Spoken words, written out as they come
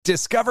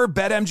Discover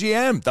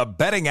BetMGM, the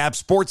betting app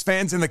sports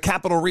fans in the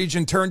capital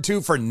region turn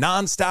to for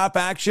nonstop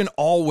action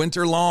all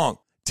winter long.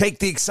 Take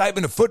the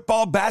excitement of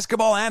football,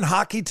 basketball, and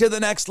hockey to the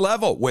next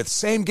level with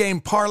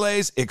same-game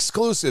parlays,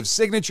 exclusive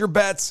signature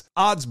bets,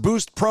 odds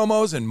boost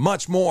promos, and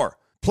much more.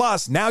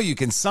 Plus, now you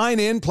can sign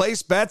in,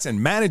 place bets,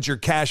 and manage your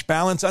cash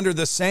balance under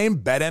the same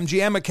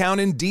BetMGM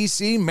account in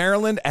D.C.,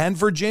 Maryland, and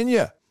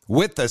Virginia.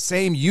 With the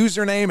same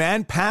username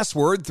and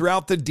password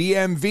throughout the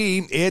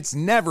DMV, it's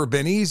never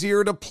been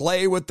easier to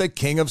play with the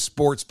king of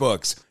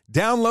sportsbooks.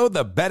 Download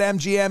the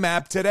BetMGM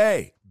app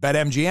today.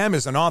 BetMGM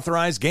is an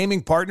authorized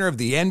gaming partner of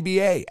the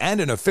NBA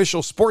and an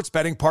official sports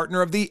betting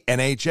partner of the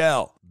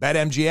NHL.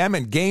 BetMGM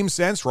and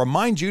GameSense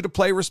remind you to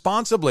play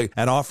responsibly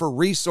and offer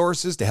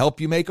resources to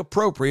help you make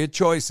appropriate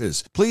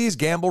choices. Please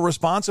gamble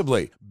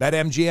responsibly.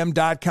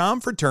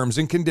 BetMGM.com for terms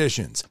and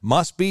conditions.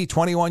 Must be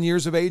 21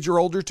 years of age or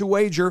older to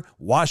wager.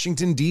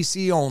 Washington,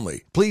 D.C.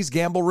 only. Please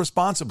gamble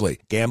responsibly.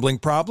 Gambling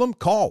problem?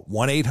 Call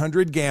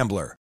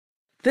 1-800-GAMBLER.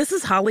 This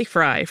is Holly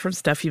Fry from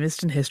Stuff You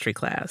Missed in History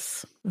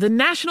class. The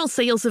national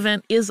sales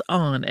event is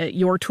on at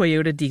your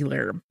Toyota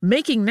dealer,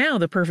 making now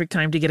the perfect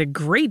time to get a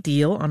great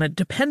deal on a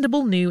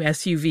dependable new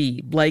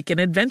SUV, like an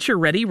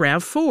adventure-ready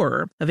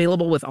RAV4.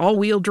 Available with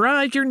all-wheel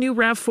drive, your new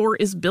RAV4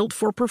 is built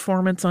for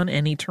performance on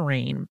any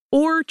terrain.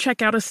 Or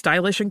check out a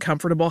stylish and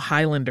comfortable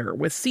Highlander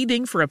with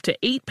seating for up to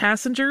 8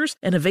 passengers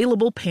and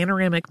available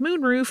panoramic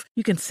moonroof.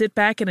 You can sit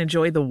back and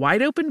enjoy the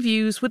wide-open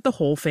views with the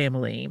whole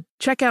family.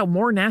 Check out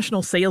more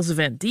national sales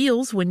event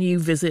deals when you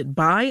visit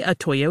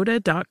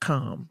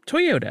buyatoyota.com.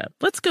 Toyota,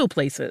 let's go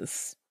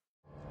places.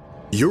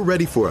 You're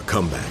ready for a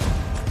comeback.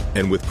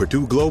 And with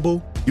Purdue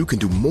Global, you can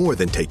do more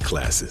than take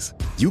classes.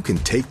 You can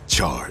take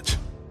charge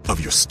of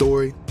your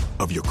story,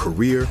 of your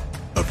career,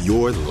 of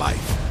your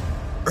life.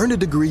 Earn a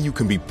degree you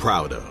can be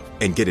proud of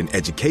and get an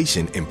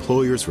education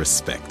employers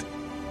respect.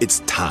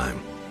 It's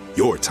time,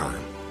 your time,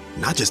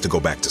 not just to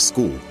go back to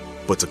school,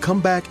 but to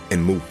come back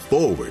and move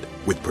forward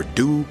with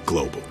Purdue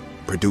Global,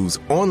 Purdue's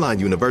online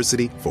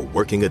university for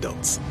working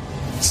adults.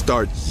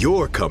 Start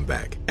your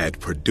comeback at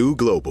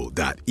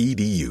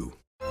purdueglobal.edu.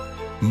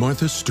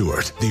 Martha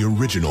Stewart, the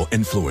original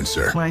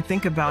influencer. When I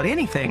think about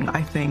anything,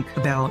 I think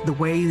about the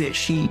way that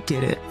she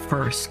did it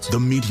first. The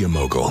media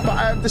mogul.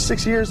 5 to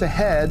 6 years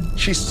ahead,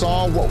 she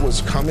saw what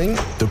was coming.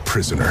 The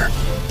prisoner.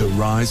 The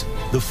rise,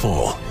 the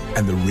fall,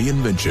 and the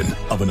reinvention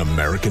of an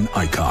American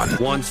icon.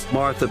 Once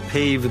Martha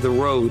paved the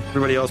road,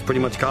 everybody else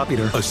pretty much copied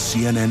her. A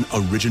CNN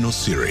original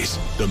series,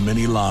 The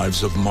Many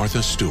Lives of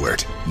Martha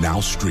Stewart, now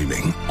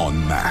streaming on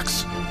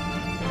Max.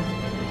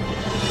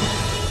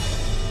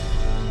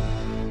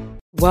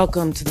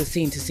 Welcome to the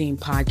Scene to Scene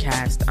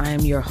podcast. I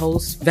am your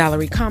host,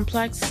 Valerie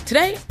Complex.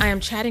 Today, I am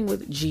chatting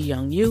with Ji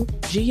Young Yoo.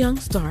 Ji Young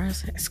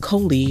stars as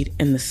co-lead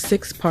in the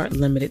 6-part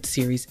limited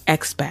series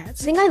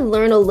Expats. I think I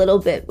learn a little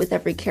bit with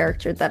every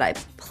character that I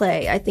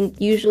play. I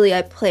think usually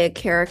I play a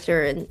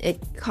character and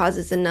it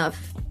causes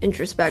enough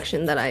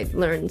introspection that I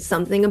learn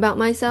something about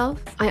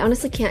myself. I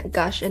honestly can't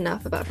gush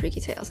enough about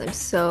Freaky Tales. I'm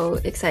so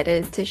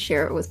excited to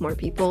share it with more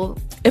people.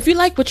 If you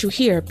like what you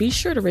hear, be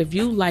sure to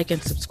review, like,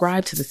 and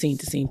subscribe to the Scene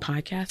to Scene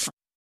podcast.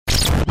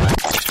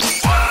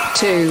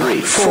 2, 3,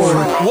 4.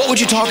 What would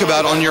you talk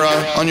about on your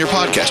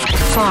podcast?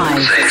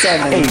 5,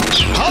 7, 8.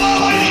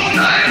 Hello,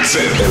 9,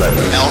 10,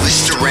 11.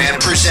 Elvis Duran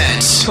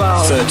presents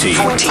 12, 13,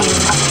 14,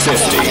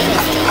 15.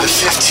 The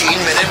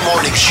 15-minute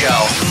morning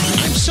show.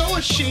 I'm so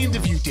ashamed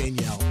of you,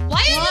 Danielle.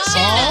 Why are you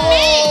ashamed of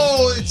me?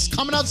 Oh, it's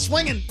coming out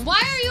swinging.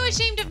 Why are you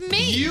ashamed of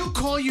me? You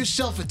call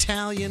yourself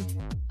Italian.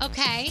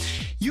 Okay.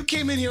 You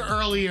came in here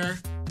earlier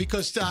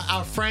because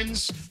our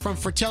friends from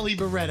Fratelli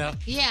Beretta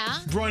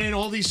brought in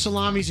all these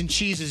salamis and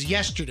cheeses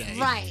yesterday.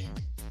 Right.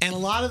 And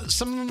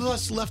some of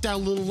us left our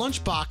little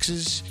lunch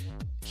boxes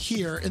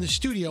here in the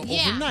studio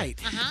overnight.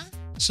 Uh-huh.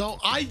 So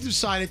I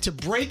decided to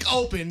break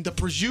open the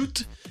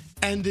prosciutto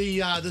and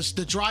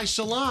the dry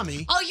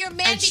salami. Oh, you're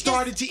mad and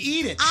started to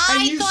eat it.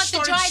 And you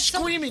started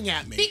screaming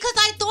at me. Because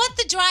I thought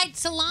the dried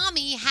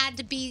salami had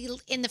to be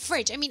in the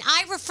fridge. I mean,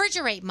 I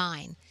refrigerate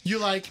mine. You're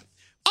like,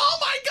 oh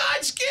my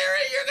God, Scary,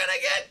 you're going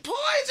to get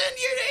poisoned.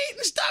 You're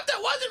eating stuff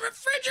that wasn't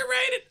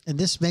refrigerated. And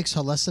this makes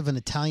her less of an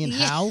Italian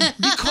how?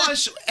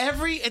 Because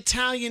every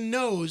Italian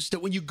knows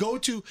that when you go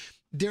to,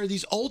 there are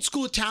these old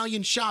school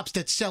Italian shops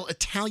that sell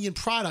Italian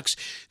products.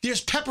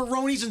 There's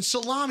pepperonis and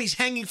salamis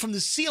hanging from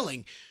the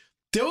ceiling.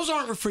 Those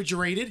aren't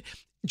refrigerated.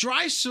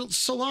 Dry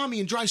salami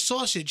and dry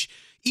sausage,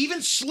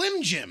 even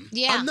Slim Jim,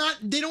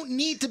 they don't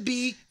need to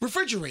be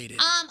refrigerated.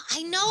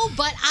 I know,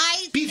 but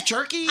beef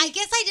jerky? I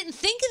guess I didn't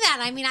think of that.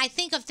 I mean, I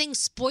think of things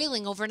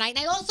spoiling overnight.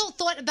 And I also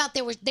thought about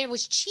there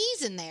was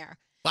cheese in there.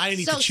 I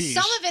didn't eat the cheese.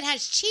 So some of it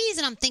has cheese,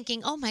 and I'm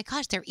thinking, oh my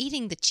gosh, they're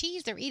eating the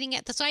cheese. They're eating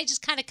it. So I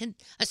just kind of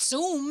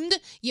assumed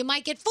you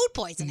might get food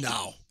poisoning.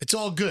 No, it's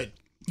all good.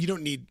 You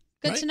don't need...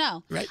 Good to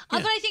know. Right?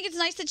 But I think it's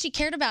nice that she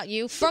cared about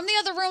you. From the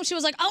other room, she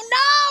was like, oh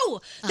no!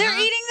 They're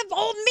eating the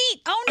old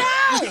meat! Oh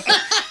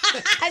no!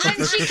 And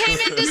then she came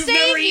in to You've save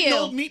never eaten you.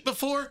 old meat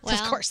before? Well,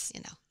 Of course.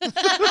 you know.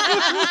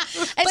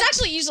 It's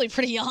actually usually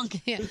pretty young.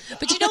 Yeah.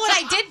 But you know what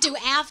I did do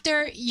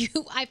after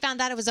I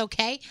found out it was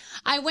okay?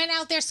 I went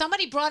out there.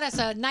 Somebody brought us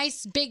a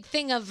nice big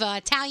thing of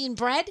Italian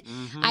bread.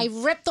 Mm-hmm. I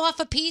ripped off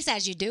a piece,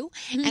 as you do,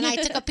 and I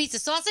took a piece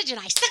of sausage and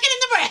I stuck it in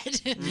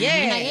the bread. Yeah.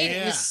 And I ate it.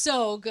 It was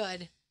so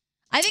good.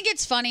 I think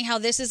it's funny how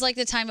this is like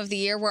the time of the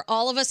year where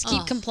all of us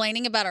keep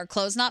complaining about our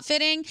clothes not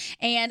fitting,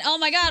 and oh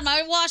my God,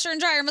 my washer and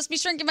dryer must be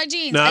shrinking my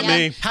jeans. Not And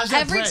me. How's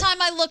that every bread? time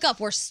I look up,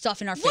 we're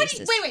stuffing our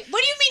faces. Wait.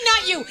 What do you mean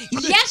not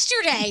you?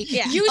 Yesterday,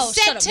 Yeah. you Oh,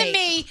 said shut up, to Nate.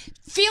 me,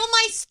 feel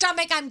my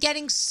stomach, I'm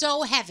getting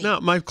so heavy. No,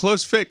 my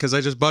clothes fit because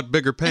I just bought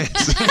bigger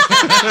pants.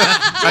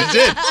 I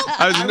did.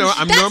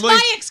 I'm That's normally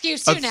my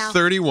excuse too now.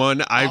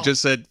 31. I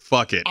just said,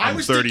 fuck it. I I'm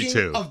was 32.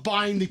 thinking of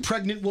buying the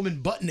pregnant woman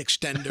button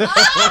extender. They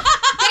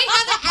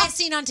have that as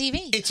seen on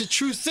TV. It's a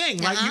true thing.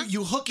 Like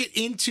you hook it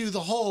into the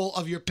hole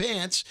of your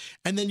pants,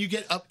 and then you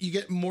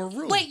get more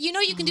room. Wait, you know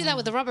you can do that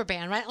with a rubber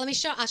band, right? I'll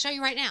show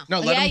you right now. No,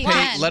 let Yeah, them you pay.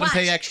 can. Let them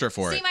pay Watch. extra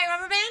for See it. my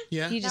rubber band?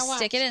 Yeah. You just Now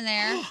stick it in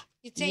there.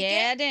 You take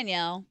Yeah, it,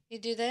 Danielle. you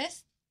do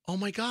this, Oh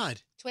my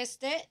God. twist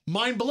it,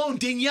 Mind blown.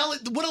 Danielle,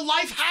 what a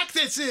life hack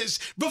this is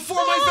before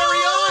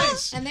my very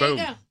eyes. and there you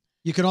go.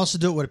 You can also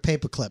do it with a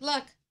paper clip.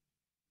 Look.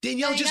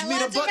 Danielle Now you just got made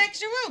a lots of button.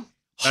 extra room.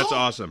 That's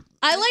awesome.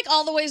 I like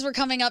all the ways we're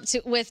coming up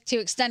to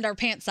extend our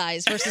pant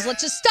size versus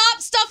let's just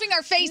stop stuffing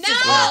our faces No!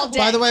 all day.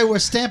 By the way, we're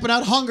stamping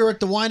out hunger at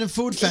the Wine and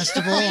Food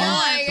Festival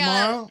my God.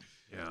 tomorrow.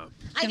 Yeah.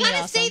 I Gonna be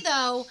gotta say awesome.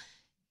 though,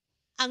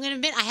 I'm gonna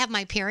admit I have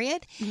my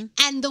period,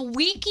 and the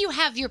week you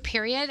have your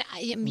period,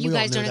 you all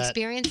guys knew don't that.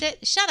 experience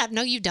it. Shut up!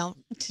 No, you don't.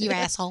 You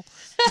asshole.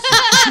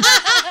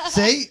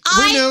 See,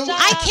 we knew.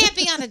 I can't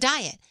be on a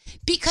diet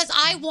because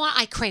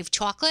I crave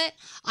chocolate,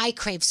 I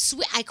crave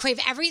sweet, I crave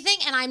everything,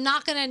 and I'm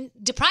not gonna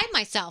deprive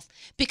myself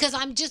because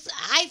I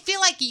feel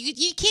like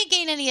you can't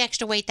gain any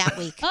extra weight that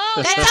week.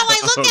 That's how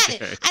I look at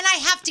it, and I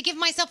have to give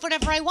myself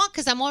whatever I want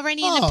because I'm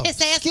already in a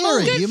piss ass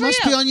scary. mood. You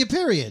must be on your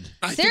period.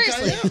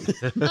 Seriously.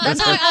 I That's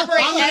how I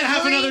operate. I'm gonna have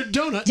every another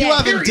donut. You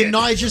haven't Period.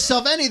 denied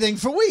yourself anything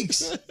for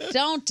weeks.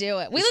 Don't do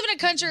it. We live in a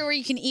country where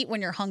you can eat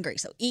when you're hungry,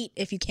 so eat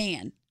if you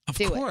can. Of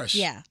do course. It.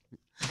 Yeah.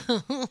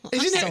 Isn't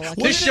it?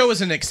 This show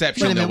is an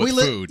exception Wait a though, minute,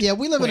 with food.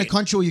 we live in a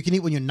country where you can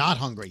eat when you're not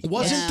hungry.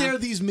 Wasn't there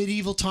these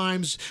medieval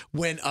times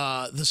when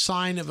the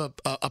sign of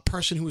a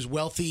person who was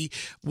wealthy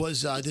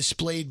was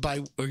displayed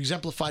by or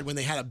exemplified when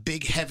they had a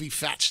big, heavy,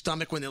 fat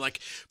stomach? When they're like,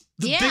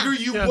 the bigger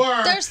you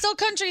were, There's still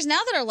countries now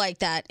that are like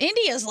that.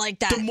 India's like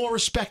that. the more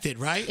respected,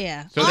 right?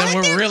 Yeah. So then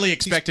we're really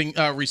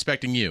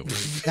respecting you.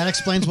 That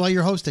explains why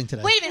you're hosting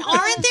today. Wait a minute,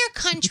 aren't there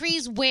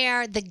countries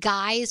where the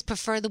guys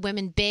prefer the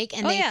women big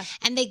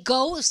and they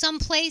go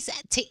someplace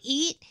to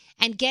eat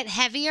and get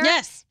heavier?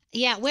 Yes.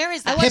 Yeah, where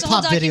is that? I watched a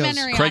whole Hip-hop videos.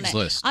 documentary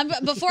Craigslist. on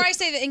it. Before I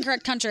say the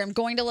incorrect country, I'm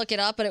going to look it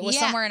up, but it was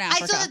somewhere in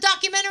Africa. I saw the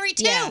documentary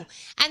too. Yeah.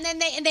 And then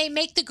they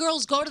make the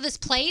girls go to this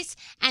place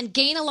and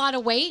gain a lot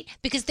of weight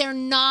because they're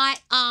not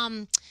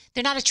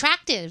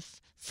attractive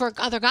for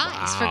other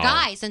guys, for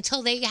guys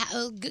until they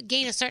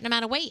gain a certain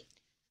amount of weight.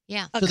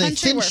 Yeah. A So they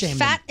country where thin-shame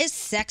fat is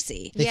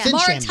sexy. They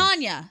thin-shame them.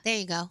 Mauritania. There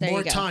you go. There you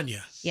go.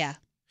 Mauritania. Yeah.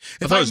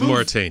 I thought it was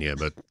Mauritania,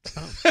 but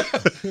Is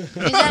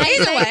that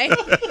either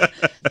way?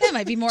 That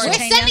might be We're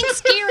Mauritania. sending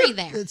Scary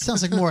there. It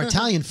sounds like more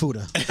Italian food.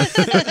 By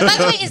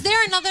the way, is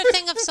there another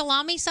thing of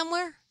salami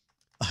somewhere?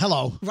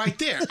 Hello. Right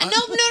there.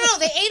 No,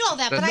 they ate all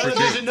that, but I There's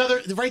thought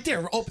another right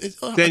there. Oh,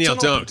 Danielle,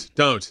 it's an open-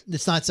 don't.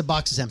 It's not. The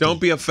box is empty.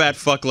 Don't be a fat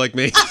fuck like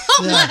me.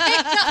 Oh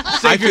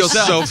I feel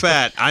so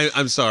fat.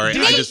 I'm sorry.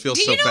 I just feel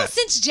do so you know fat.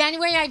 since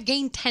January I've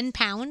gained 10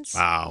 pounds?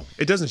 Wow.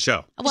 It doesn't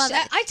show. Well, I tell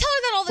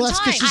her that all the Well, that's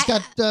time.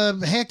 because she's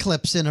got hair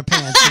clips in her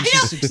pants. and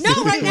she's no,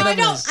 right now I whatever it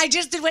don't. is. I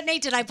just did what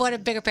Nate did. I bought a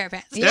bigger pair of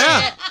pants.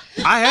 Yeah.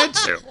 I had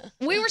to.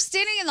 We were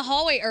standing in the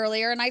hallway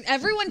earlier, and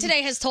everyone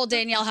today has told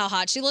Danielle how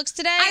hot she looks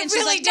today. I and she's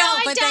really like, don't, no,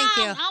 I but don't. thank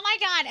you. Oh my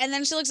God. And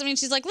then she looks at me and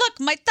she's like, look,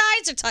 my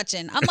thighs are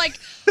touching. I'm like,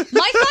 my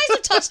thighs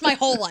have touched my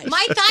whole life.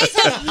 My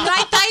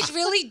thighs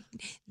really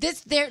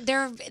they're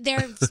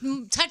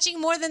touching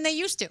more than they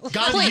used to.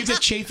 God, do you get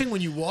chafing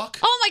when you walk?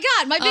 Oh my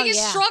God. My biggest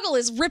yeah. struggle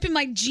is ripping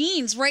my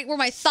jeans right where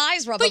my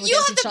thighs rub up But you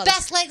against have each the other.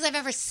 best legs I've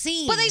ever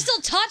seen. But they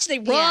still touch. They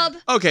rub.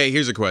 Okay,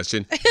 here's a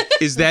question.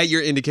 Is that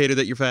your indicator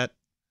that you're fat?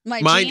 My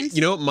jeans?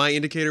 You know what my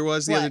indicator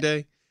was the other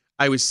day?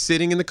 I was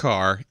sitting in the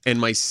car and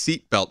my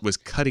seatbelt was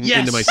cutting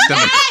into my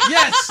stomach.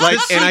 Yes. Like,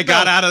 and I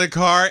got out of the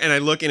car and I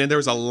look and there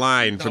was a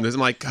line from this.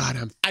 I'm like,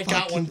 God, I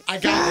got one. I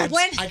got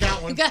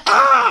one.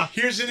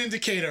 Here's an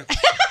indicator.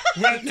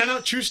 No,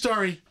 true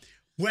story.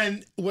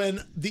 When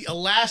the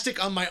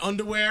elastic on my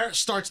underwear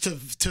starts to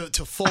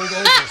fold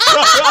over.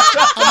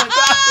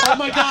 Oh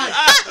my God.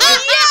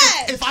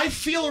 If I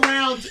feel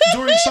around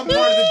during some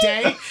part of the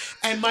day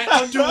and my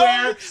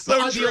underwear,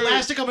 the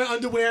elastic on my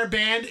underwear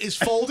band is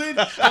folded,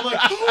 I'm like,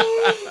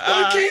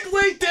 I can't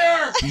wait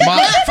there.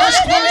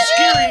 First one is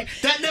Scary.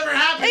 That never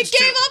happens. It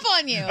gave up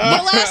on you. The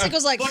elastic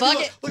was like, fuck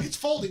it. Look, it's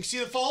folding. See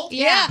the fold?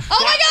 Yeah.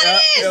 Oh my God,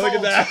 it is. Yeah, look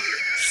at that.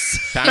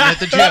 Time to hit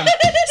the gym.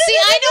 See,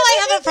 I know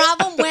I have a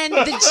problem when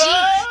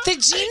the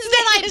jeans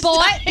that I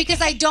bought because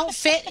I don't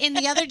fit in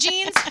the other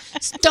jeans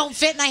don't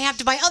fit, and I have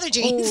to buy other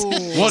jeans. So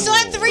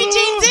I'm 3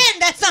 jeans in.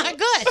 That's not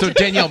good. So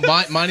Danielle,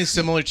 mine is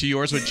similar to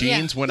yours with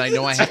jeans. When I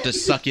know I have to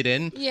suck it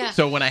in. Yeah.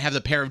 So when I have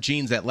the pair of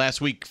jeans that last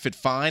week fit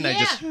fine, I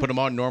just put them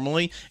on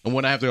normally, and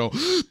when I have to go.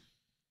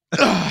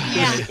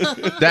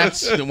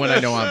 That's when I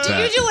know I'm Do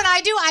tired. you do what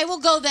I do? I will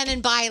go then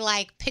and buy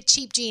like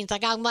cheap jeans.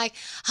 Like I'm like,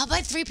 I'll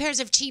buy 3 pairs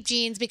of cheap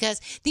jeans because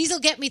these will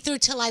get me through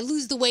till I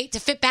lose the weight to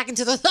fit back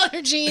into those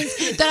other jeans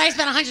that I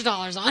spent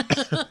 $100 on.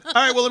 All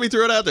right, well, let me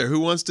throw it out there. Who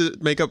wants to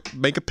make a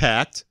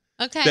pact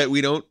that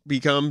we don't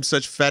become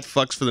such fat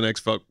fucks for the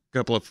next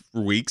couple of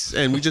weeks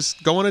and we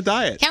just go on a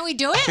diet? Can we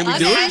do it? Can we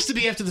do It it? has to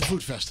be after the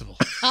food festival.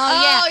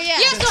 Oh yeah.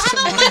 Yeah, so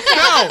how about Monday?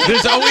 No,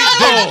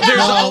 there's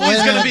always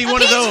going to be one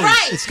of He's those.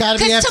 right. It's got to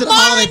be 'Cause after the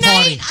tomorrow holiday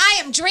night, party.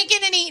 I am drinking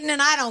and eating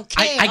and I don't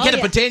care. I get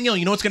it, but Danielle,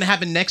 you know what's going to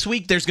happen next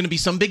week? There's going to be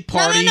some big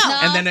party, no.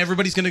 and then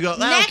everybody's going to go,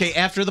 Next- okay,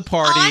 after the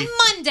party. On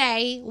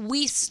Monday,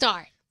 we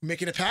start.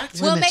 Making a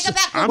pact? We'll make a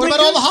pact. What about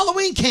all the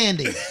Halloween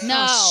candy?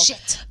 No. Oh,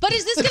 shit. But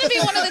is this going to be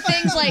one of the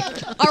things, like,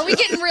 are we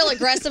getting real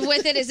aggressive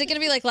with it? Is it going to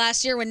be like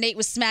last year when Nate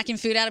was smacking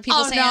food out of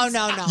people's hands?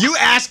 No. You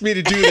asked me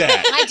to do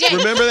that. I did.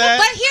 Remember that?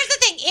 But here's the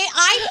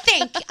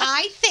thing.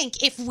 I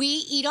think if we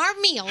eat our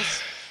meals,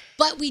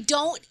 but we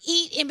don't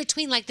eat in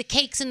between like the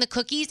cakes and the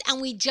cookies, and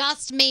we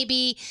just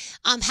maybe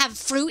have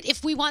fruit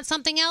if we want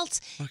something else,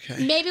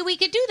 maybe we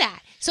could do that.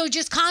 So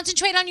just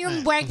concentrate on your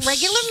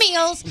regular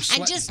meals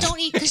and just don't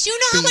eat, because you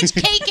know how much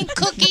cake and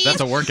cookies. That's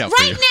a workout for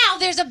Right you. now,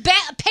 there's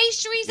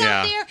pastries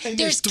out there. And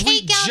There's 3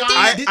 cake out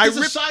giant- there. There's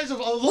the size of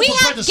a loaf We of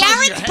bread have the size of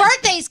your Garrett's head.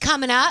 birthday's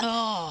coming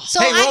up.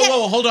 So hey, I get,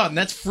 whoa, hold on.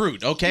 That's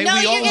fruit, okay? No,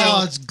 we all you're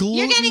know. getting,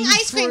 you're getting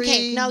ice cream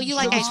cake. No, you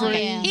like ice cream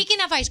cake. He can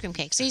have ice cream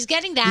cake. So he's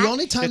getting that. The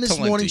only time this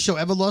morning show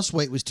ever lost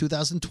weight was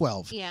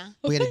 2012. Yeah.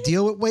 We had a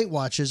deal with Weight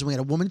Watchers, and we had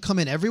a woman come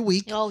in every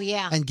week. Oh,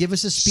 yeah. And give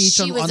us a speech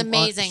She on. was on-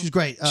 amazing. she was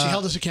great. She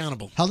held us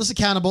accountable. Held us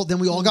accountable. Then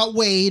we all got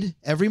weighed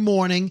every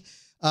morning.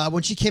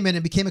 When she came in,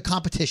 it became a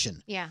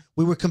competition. Yeah.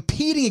 We were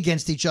competing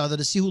against each other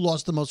to see who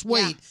lost the most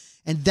weight.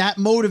 And that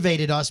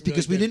motivated us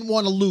because we didn't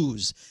want to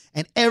lose.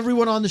 And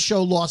everyone on the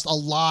show lost a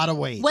lot of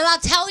weight. Well, I'll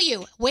tell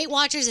you, Weight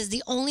Watchers is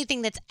the only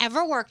thing that's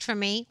ever worked for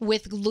me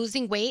with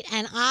losing weight.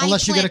 And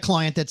Unless you get a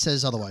client that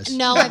says otherwise.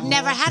 No, I've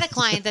never had a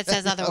client that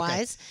says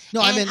otherwise. No,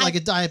 I And meant like a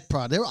diet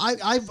product.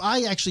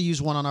 I actually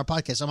used one on our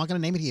podcast. I'm not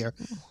going to name it here,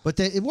 but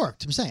it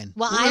worked. I'm saying.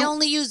 Well, I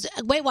only use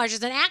Weight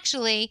Watchers, and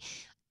actually,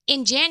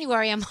 in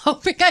January, I'm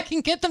hoping I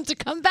can get them to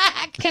come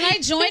back. Can I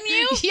join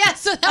you?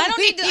 Yes. So I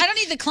don't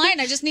need the client.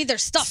 I just need their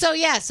stuff. So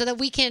yeah, so that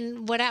we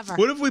can whatever.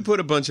 What if we put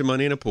a bunch of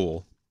money in a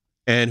pool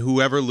and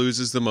whoever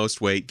loses the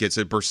most weight gets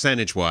a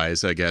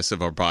percentage-wise, I guess,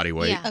 of our body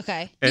weight? Yeah.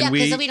 Okay. And yeah,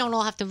 because we don't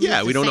all have to lose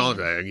Yeah, the we don't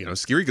same. all,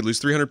 Scary could lose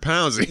 300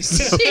 pounds.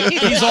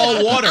 He's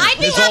all water. I'd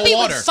be He's all happy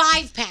water. with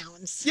 5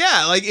 pounds.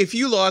 Yeah, like if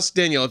you lost,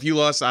 Danielle, I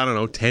don't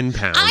know, 10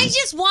 pounds. I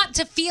just want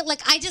to feel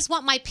like I just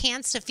want my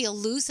pants to feel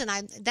loose, and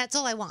that's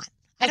all I want.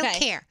 I don't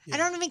care. I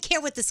don't even care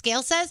what the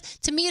scale says.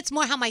 To me, it's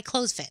more how my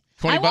clothes fit.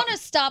 I want to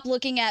stop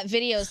looking at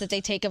videos that they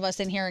take of us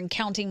in here and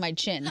counting my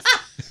chins.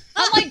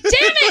 I'm like, damn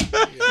it!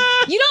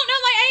 You don't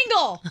know my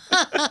angle.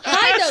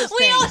 Hide those We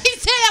things.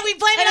 always say that. We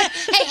blame it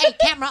on, hey,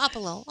 camera up a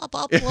little. Up a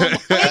little more.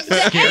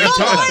 Scary a little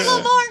taught more, us. a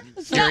little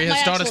more. Scary Not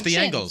has my taught us actual the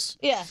chin. angles.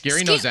 Yeah.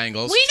 Scary knows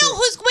angles. We know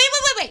who's.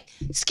 Wait.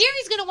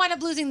 Scary's going to wind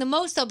up losing the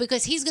most, though,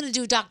 because he's going to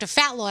do Dr.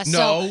 Fat Loss.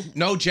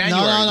 No,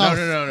 January.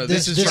 No.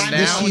 This is from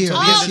this now year.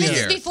 until the Oh, end of the this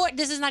year. is before.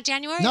 This is not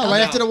January? No, Oh, right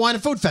after the Wine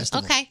and Food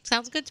Festival. Okay,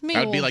 sounds good to me.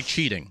 That would be like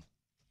cheating.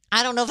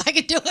 I don't know if I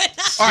could do it.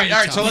 All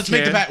right. So let's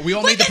make the pact. We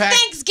all made the pact.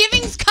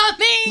 Thanksgiving's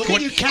coming. Look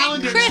at your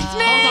calendar. And Christmas.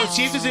 Hold on,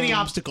 see if there's any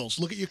obstacles.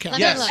 Look at your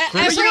calendar. Yes.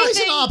 There's always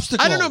an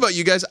obstacle. I don't know about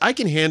you guys. I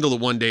can handle the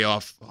one day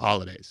off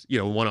holidays,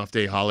 one-off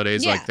day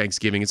holidays Yeah. like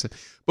Thanksgiving and stuff.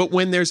 But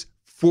when there's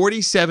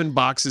 47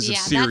 boxes of Yeah,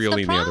 that's cereal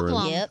the in the other room,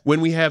 problem. Yep.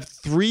 when we have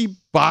 3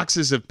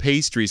 boxes of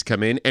pastries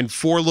come in and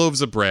 4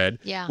 loaves of bread,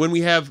 Yeah. when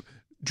we have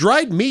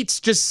dried meats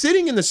just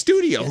sitting in the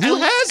studio, who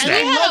has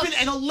that?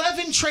 And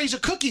 11 trays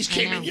of cookies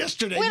came in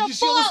yesterday. We Did had you a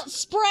see all full-out this?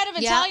 spread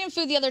of Yeah. Italian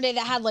food the other day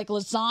that had like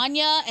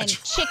lasagna and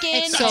chicken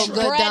It's so and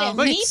good, bread though. and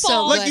Like,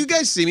 meatballs. like you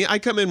guys see me, I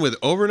come in with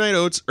overnight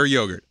oats or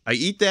yogurt. I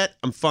eat that,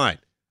 I'm fine.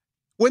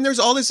 When there's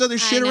all this other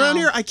shit around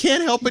know. here, I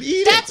can't help but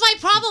eat That's it. my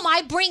problem.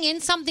 I bring in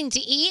something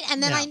to eat,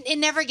 and then it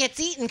never gets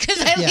eaten because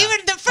I Yeah. leave it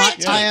in the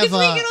fridge. I have, 'cause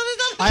we get all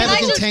this other I have Can a I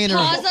just container.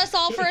 pause us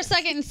all for a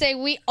second and say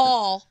we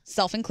all,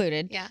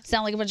 self-included, Yeah.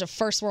 sound like a bunch of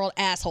first world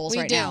assholes We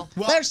right do. now.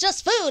 Well- There's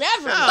just food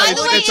everywhere. No, By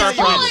the way, it's our it's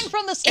problem. falling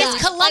from the sky. Is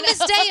Columbus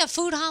Day a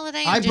food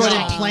holiday? I I'm brought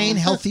just in plain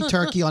healthy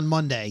turkey on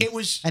Monday. It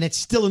was- and it's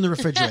still in the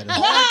refrigerator.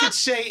 All I could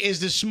say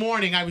is this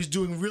morning I was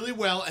doing really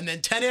well, and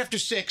then 10 after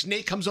 6,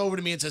 Nate comes over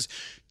to me and says,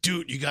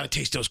 "Dude, you got to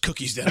taste those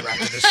cookies that are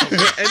after this."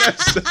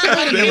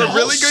 And they were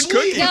really good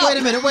cookies. No. Wait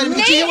a minute.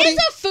 Nate Gee, what do is you-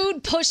 a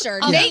food pusher.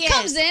 Oh, Nate he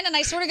comes is. in, and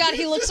I swear to God,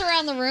 he looks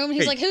around the room, and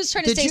he's Hey, like, "Who's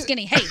trying to did stay you-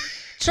 skinny? Hey,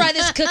 try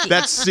this cookie."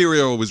 That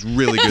cereal was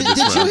really good this Did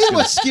you morning. hear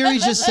what Scary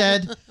just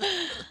said?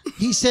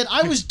 He said,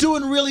 I was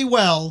doing really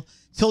well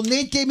till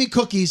Nate gave me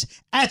cookies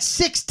at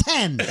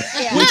 6:10. We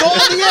go on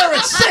the air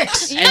at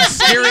 6. And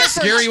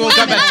Scary woke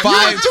up at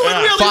 5. You were doing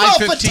really well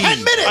for 5:15.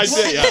 10 minutes. I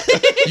did, yeah.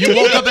 You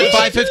woke up at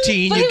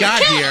 5:15. You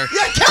got here.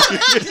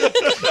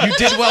 You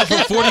did well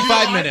for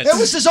 45 minutes. It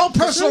was his own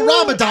personal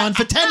Ramadan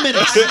for 10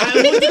 minutes.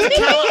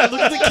 I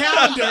looked at the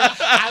calendar.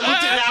 I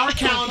looked at our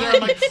calendar.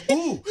 I'm like,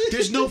 ooh,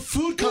 there's no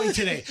food coming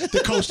today. The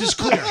coast is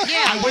clear.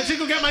 I went to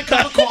go get my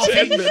cup of coffee,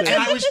 and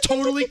I was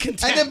totally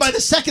content. And then by the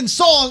second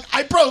song,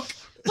 I broke.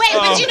 Wait,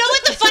 but you know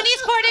what the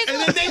funniest part is? And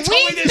then they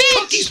told me there's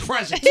cookies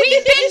present.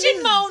 We binge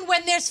and moan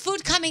when there's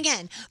food coming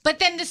in. But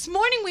then this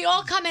morning we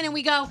all come in and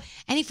we go,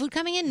 any food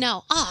coming in?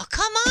 No. Oh,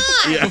 come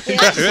on. Yeah. I'm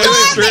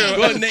starving.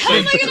 Well, How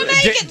am I going to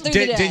make it through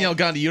today? Danielle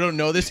Gandhi, you don't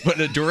know this, but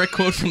a direct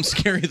quote from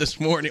Scary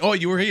this morning. Oh,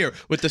 you were here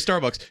with the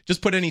Starbucks.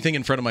 Just put anything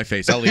in front of my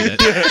face. I'll eat it.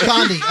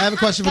 Gandhi, I have a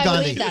question for I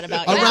Gandhi. believe that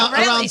about you.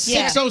 Around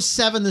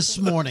 6:07 this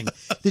morning,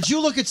 did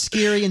you look at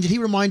Scary and did he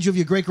remind you of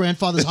your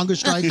great-grandfather's hunger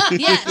strike?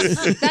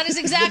 Yes, that is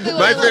exactly what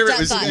My I looked favorite at.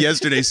 was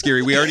yesterday,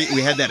 Scary. We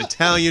had that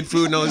Italian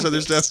food and all this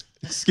other stuff.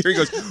 Scary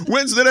goes,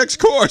 when's the next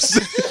course?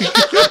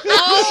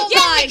 Oh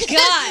my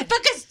God.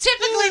 Because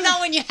typically,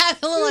 though, when you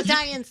have a little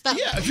Italian stuff,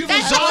 if you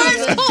that's the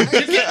first course.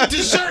 you get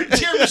dessert and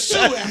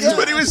tiramisu after.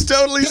 But he was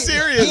totally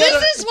serious.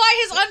 This is why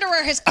his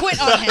underwear has quit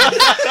on him.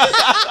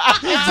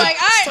 It's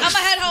like, all right, I'm gonna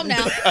head home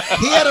now.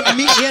 He had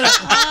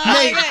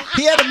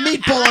a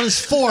meatball on his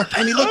fork,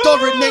 and he looked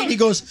over at Nate and he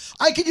goes,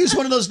 I could use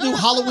one of those new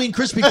Halloween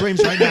Krispy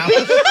Kremes right now.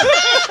 Wait,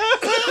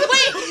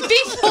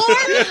 before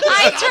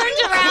I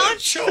turned around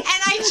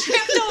and I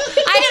tripped over,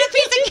 I had a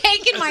piece of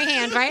cake in my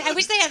hand, right? I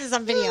wish they had this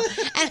on video.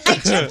 And I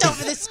tripped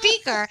over the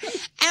speaker,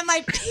 and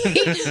my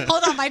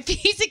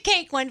piece of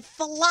cake went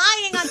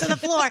flying onto the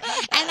floor, and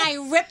I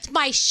ripped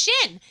my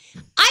shin.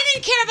 I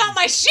didn't care about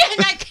my shin.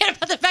 I cared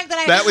about the fact that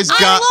I lost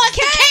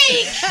the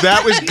cake.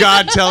 That was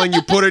God telling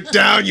you, put it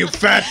down, you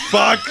fat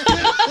fuck.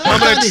 I'm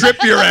going to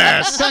trip your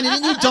ass. Sonny,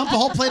 didn't you dump a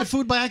whole plate of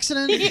food by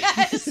accident?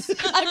 Yes, I've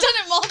done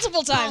it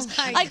multiple times.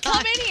 I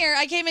come in here.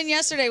 I came in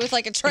yesterday with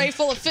like a tray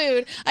full of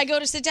food. I go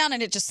to sit down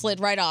and it just slid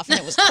right off, and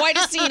it was quite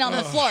a scene on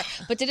the floor.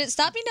 But did it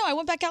stop me? No, I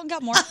went back out and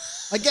got more.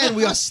 Again,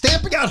 we are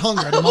stamping out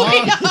hunger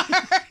tomorrow.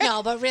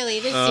 No, but really,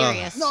 it is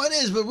serious. No, it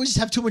is, but we just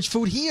have too much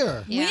food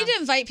here. We need to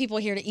invite people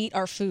here to eat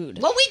our food.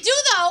 What we do,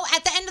 though,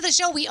 at the end of the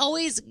show, we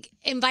always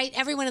invite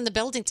everyone in the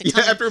building to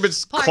come. Yeah, after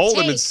it's cold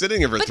and been sitting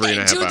here for 3.5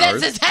 hours.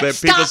 Does that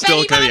stop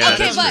anybody?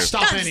 Okay, but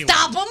stop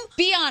them.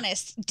 Be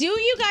honest. Do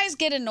you guys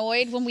get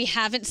annoyed when we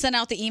haven't sent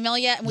out the email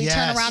yet and we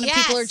turn around and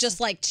people are just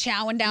like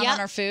chowing down on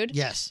our food?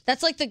 Yes.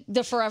 That's like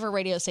the forever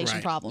radio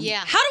station problem.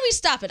 Yeah. How do we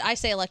stop it? I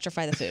say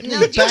electrify the food.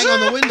 Bang on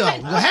the window.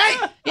 Hey!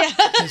 Yeah.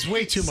 It's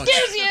way too much.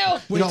 Excuse you.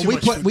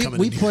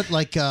 We put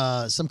like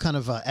some kind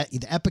of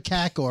either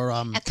Epicac or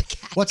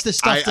what's this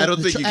stuff? I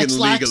don't think you can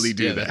legally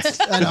do that.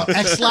 I know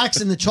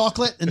X-Lax in the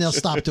chocolate, and they'll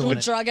stop doing We'll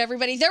it. drug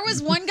everybody. There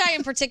was one guy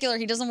in particular.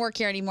 He doesn't work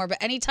here anymore,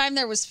 but anytime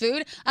there was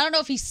food, I don't know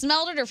if he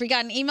smelled it or if he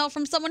got an email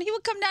from someone, he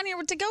would come down here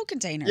with to-go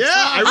containers. Yeah,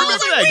 I remember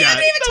was like, that we guy.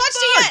 haven't even touched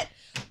it yet.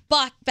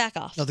 Back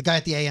off. No, the guy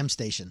at the AM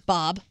station.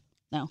 Bob.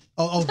 No.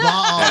 Oh, Bob.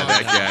 Yeah,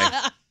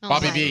 that guy.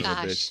 Bobby B.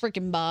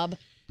 Freaking Bob.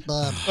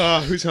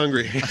 Who's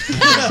hungry? Do you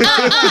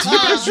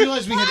guys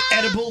realize we had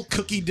edible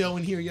cookie dough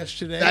in here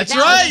yesterday? That's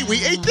right.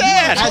 We ate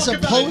that. As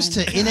opposed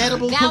to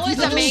inedible cookie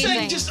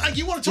dough. Just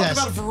you want to talk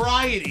about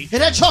variety.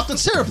 It had chocolate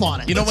syrup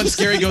on it. You know when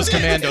Scary goes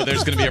commando,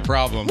 there's going to be a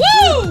problem.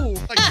 Woo!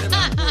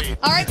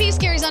 R.I.P.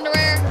 Scary's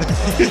underwear.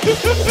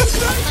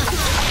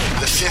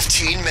 The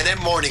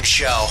 15-minute morning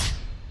show.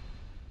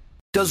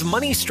 Does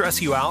money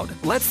stress you out?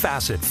 Let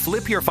Facet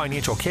flip your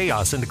financial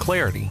chaos into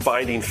clarity.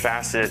 Finding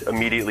Facet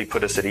immediately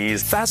put us at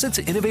ease. Facet's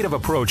innovative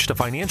approach to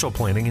financial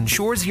planning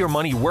ensures your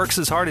money works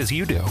as hard as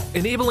you do,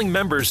 enabling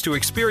members to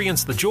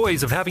experience the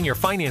joys of having your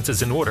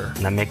finances in order.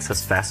 And that makes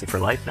us Facet for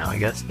life now, I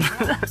guess.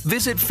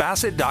 Visit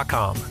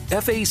Facet.com,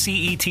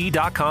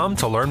 FACET.com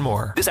to learn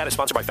more. This ad is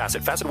sponsored by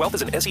Facet. Facet Wealth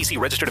is an SEC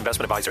registered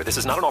investment advisor. This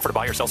is not an offer to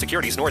buy or sell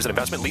securities, nor is it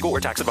investment, legal, or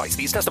tax advice.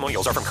 These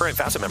testimonials are from current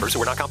Facet members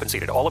who are not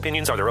compensated. All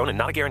opinions are their own and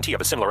not a guarantee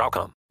of a similar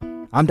outcome.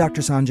 I'm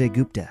Dr. Sanjay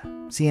Gupta,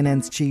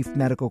 CNN's chief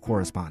medical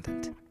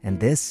correspondent, and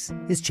this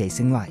is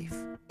Chasing Life.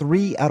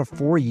 3 out of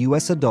 4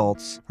 U.S.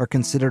 adults are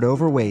considered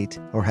overweight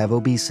or have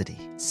obesity.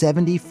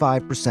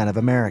 75% of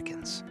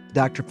Americans.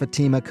 Dr.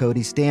 Fatima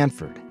Cody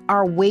Stanford.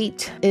 Our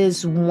weight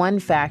is one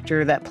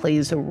factor that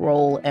plays a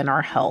role in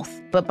our health,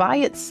 but by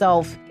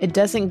itself, it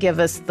doesn't give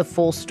us the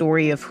full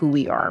story of who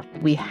we are.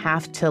 We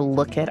have to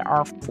look at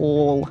our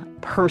full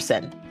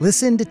person.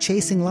 Listen to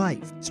Chasing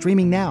Life,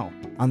 streaming now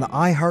on the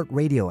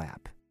iHeartRadio app.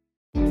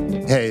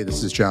 Hey,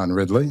 this is John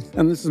Ridley.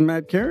 And this is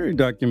Matt Carey,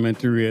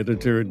 documentary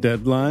editor at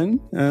Deadline.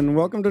 And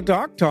welcome to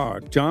Doc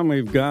Talk. John,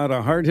 we've got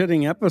a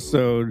hard-hitting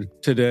episode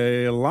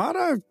today. A lot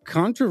of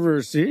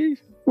controversy.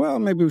 Well,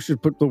 maybe we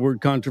should put the word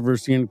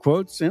controversy in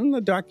quotes in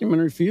the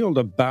documentary field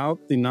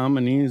about the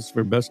nominees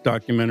for Best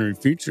Documentary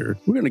Feature.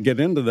 We're going to get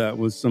into that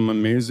with some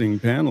amazing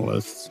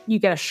panelists. You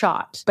get a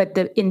shot, but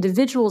the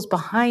individuals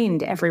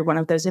behind every one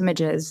of those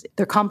images,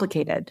 they're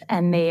complicated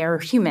and they are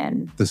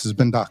human. This has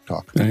been Doc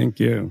Talk. Thank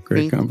you.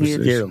 Great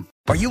conversation. Thank you.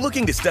 Are you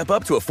looking to step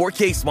up to a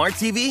 4K smart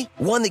TV?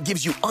 One that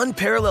gives you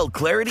unparalleled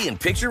clarity and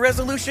picture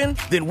resolution?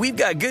 Then we've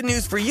got good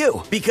news for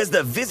you, because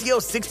the Vizio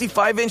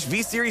 65-inch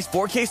V-Series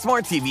 4K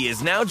smart TV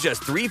is now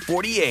just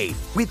 $348.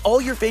 With all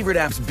your favorite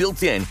apps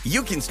built in,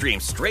 you can stream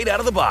straight out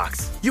of the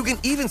box. You can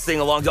even sing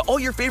along to all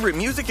your favorite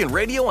music and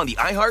radio on the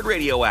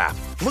iHeartRadio app.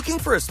 Looking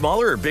for a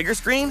smaller or bigger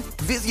screen?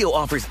 Vizio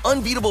offers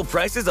unbeatable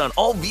prices on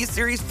all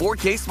V-Series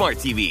 4K smart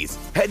TVs.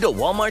 Head to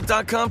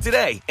Walmart.com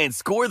today and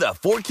score the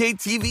 4K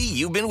TV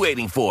you've been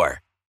waiting for.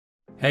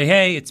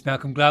 Hey, it's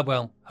Malcolm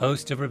Gladwell,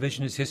 host of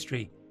Revisionist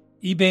History.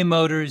 eBay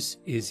Motors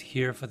is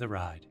here for the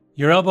ride.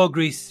 Your elbow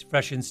grease,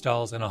 fresh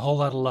installs, and a whole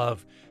lot of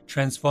love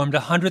transformed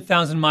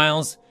 100,000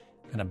 miles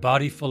and a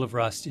body full of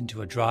rust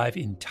into a drive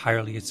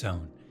entirely its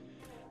own.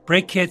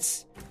 Brake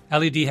kits,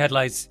 LED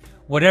headlights,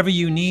 whatever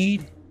you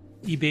need,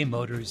 eBay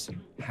Motors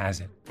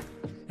has it.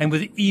 And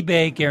with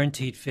eBay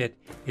Guaranteed Fit,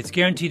 it's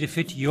guaranteed to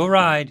fit your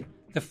ride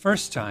the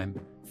first time,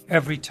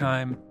 every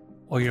time,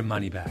 or your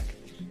money back.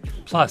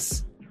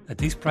 Plus, at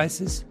these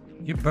prices,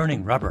 you're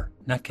burning rubber,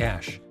 not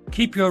cash.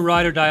 Keep your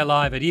ride or die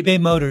alive at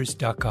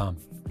ebaymotors.com.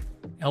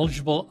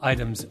 Eligible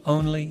items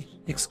only.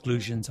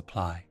 Exclusions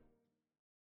apply.